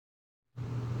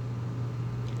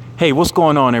Hey, what's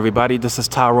going on, everybody? This is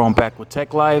Tyrone back with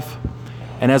Tech Life.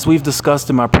 And as we've discussed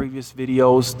in my previous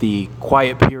videos, the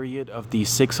quiet period of the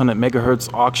 600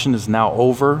 megahertz auction is now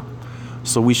over.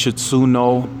 So we should soon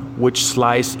know which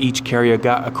slice each carrier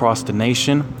got across the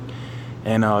nation.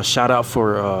 And shout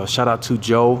out to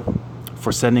Joe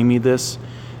for sending me this.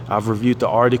 I've reviewed the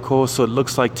article, so it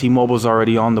looks like T-Mobile's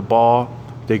already on the ball.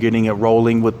 They're getting it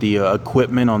rolling with the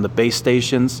equipment on the base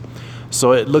stations.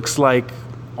 So it looks like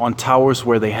on towers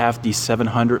where they have the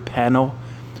 700 panel,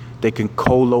 they can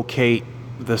co-locate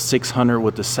the 600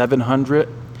 with the 700.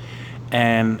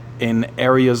 And in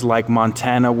areas like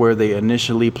Montana, where they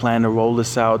initially plan to roll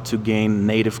this out to gain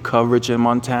native coverage in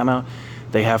Montana,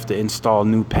 they have to install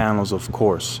new panels, of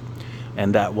course.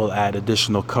 And that will add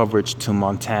additional coverage to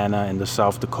Montana and the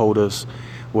South Dakotas,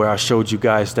 where I showed you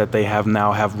guys that they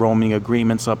now have roaming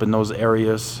agreements up in those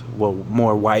areas. Well,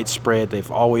 more widespread. They've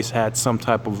always had some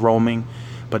type of roaming,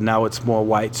 but now it's more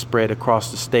widespread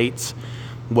across the states.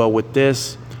 Well, with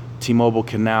this, T-Mobile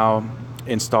can now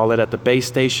install it at the base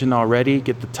station already,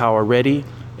 get the tower ready,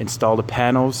 install the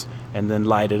panels, and then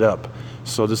light it up.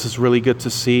 So this is really good to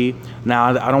see. Now,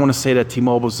 I don't want to say that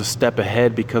T-Mobile's a step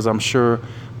ahead, because I'm sure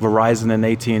Verizon and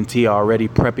AT&T are already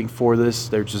prepping for this.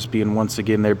 They're just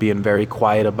they're being very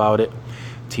quiet about it.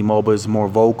 T-Mobile is more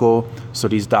vocal, so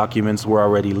these documents were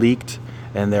already leaked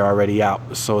and they're already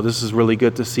out. So this is really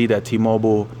good to see that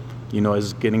T-Mobile,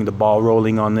 is getting the ball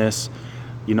rolling on this.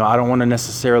 I don't want to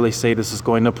necessarily say this is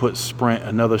going to put Sprint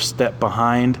another step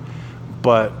behind,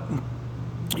 but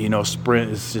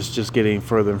Sprint is just getting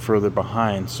further and further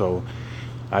behind. So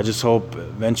I just hope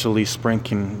eventually Sprint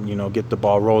can, get the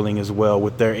ball rolling as well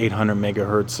with their 800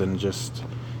 megahertz and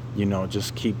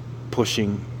just keep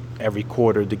pushing every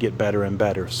quarter to get better and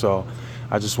better. So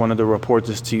I just wanted to report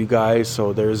this to you guys.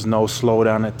 So there is no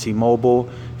slowdown at T-Mobile.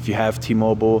 If you have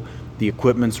T-Mobile, the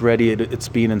equipment's ready. It's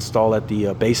being installed at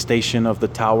the base station of the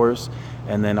towers.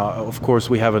 And then, of course,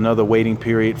 we have another waiting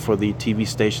period for the TV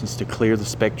stations to clear the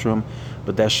spectrum,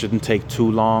 but that shouldn't take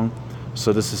too long.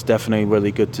 So this is definitely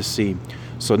really good to see.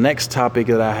 So next topic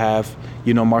that I have,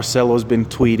 Marcelo's been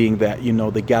tweeting that,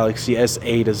 the Galaxy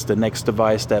S8 is the next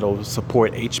device that'll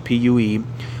support HPUE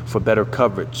for better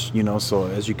coverage. So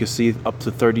as you can see, up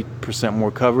to 30%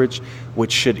 more coverage,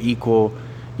 which should equal,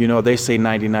 they say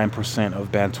 99%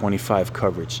 of band 25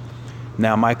 coverage.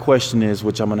 Now, my question is,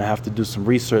 which I'm going to have to do some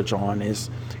research on, is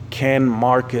can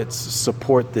markets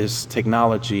support this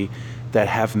technology that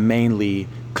have mainly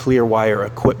clear wire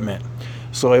equipment?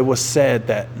 So it was said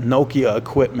that Nokia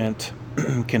equipment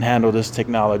can handle this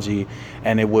technology,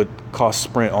 and it would cost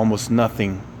Sprint almost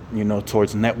nothing,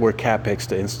 towards network capex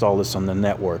to install this on the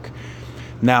network.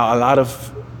 Now, a lot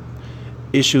of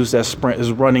issues that Sprint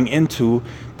is running into,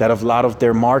 that a lot of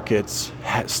their markets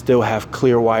still have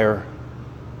clear wire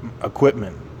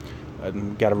equipment.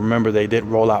 You got to remember, they did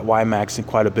roll out WiMAX in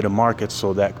quite a bit of markets,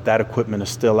 so that equipment is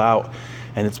still out,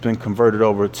 and it's been converted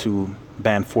over to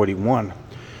band 41.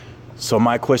 So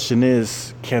my question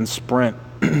is, can Sprint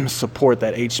support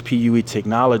that HPUE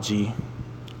technology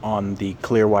on the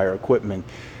clear wire equipment?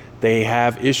 They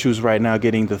have issues right now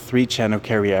getting the 3-channel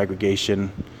carrier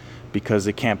aggregation, because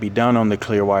it can't be done on the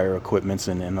clear wire equipments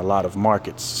in a lot of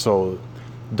markets. So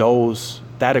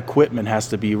that equipment has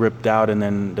to be ripped out, and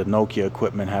then the Nokia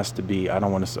equipment has to be, I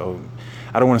don't want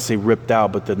to say ripped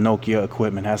out, but the Nokia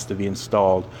equipment has to be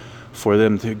installed for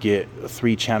them to get a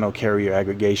 3-channel carrier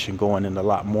aggregation going in a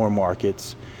lot more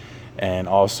markets, and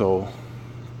also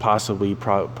possibly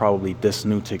probably this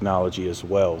new technology as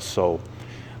well. So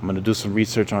I'm going to do some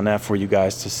research on that for you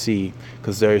guys to see,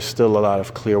 because there is still a lot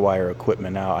of clear wire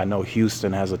equipment now. I know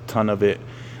Houston has a ton of it.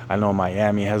 I know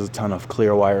Miami has a ton of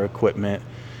clear wire equipment,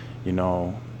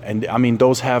 and I mean,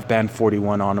 those have band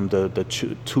 41 on them, the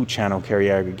 2-channel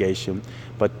carrier aggregation.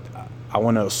 But I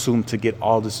want to assume to get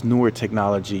all this newer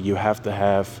technology, you have to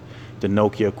have the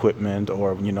Nokia equipment,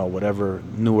 or whatever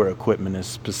newer equipment is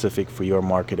specific for your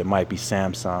market. It might be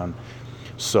Samsung.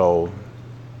 So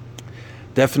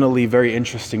definitely very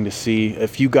interesting to see.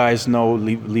 If you guys know,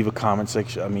 leave a comment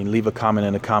section. Leave a comment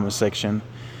in the comment section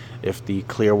if the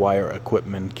clear wire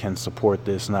equipment can support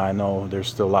this. Now, I know there's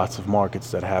still lots of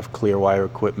markets that have clear wire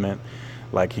equipment.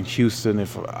 Like in Houston,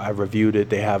 if I reviewed it,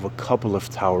 they have a couple of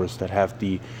towers that have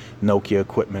the Nokia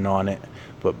equipment on it,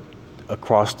 but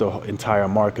across the entire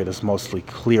market it's mostly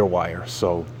clear wire.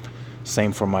 So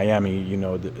same for Miami,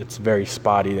 it's very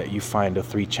spotty that you find a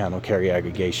 3-channel carrier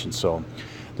aggregation. So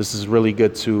this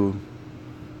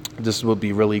will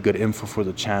be really good info for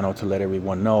the channel to let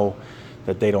everyone know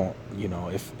that they don't,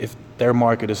 if their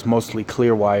market is mostly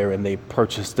clear wire and they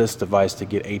purchase this device to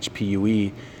get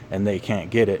HPUE and they can't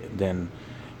get it, then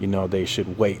you know, they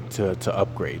should wait to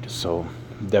upgrade. So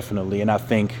definitely, and I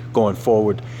think going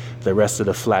forward, the rest of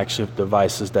the flagship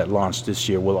devices that launched this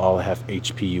year will all have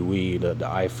HPUE, the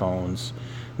iPhones,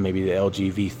 maybe the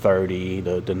LG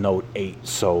V30, the Note 8.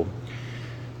 So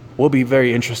will be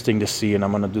very interesting to see, and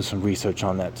I'm going to do some research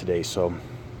on that today. So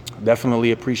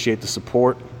definitely appreciate the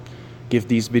support. Give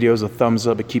these videos a thumbs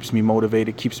up. It keeps me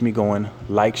motivated, keeps me going.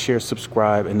 Like, share,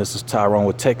 subscribe. And this is Tyrone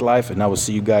with Tech Life, and I will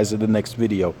see you guys in the next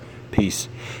video. Peace.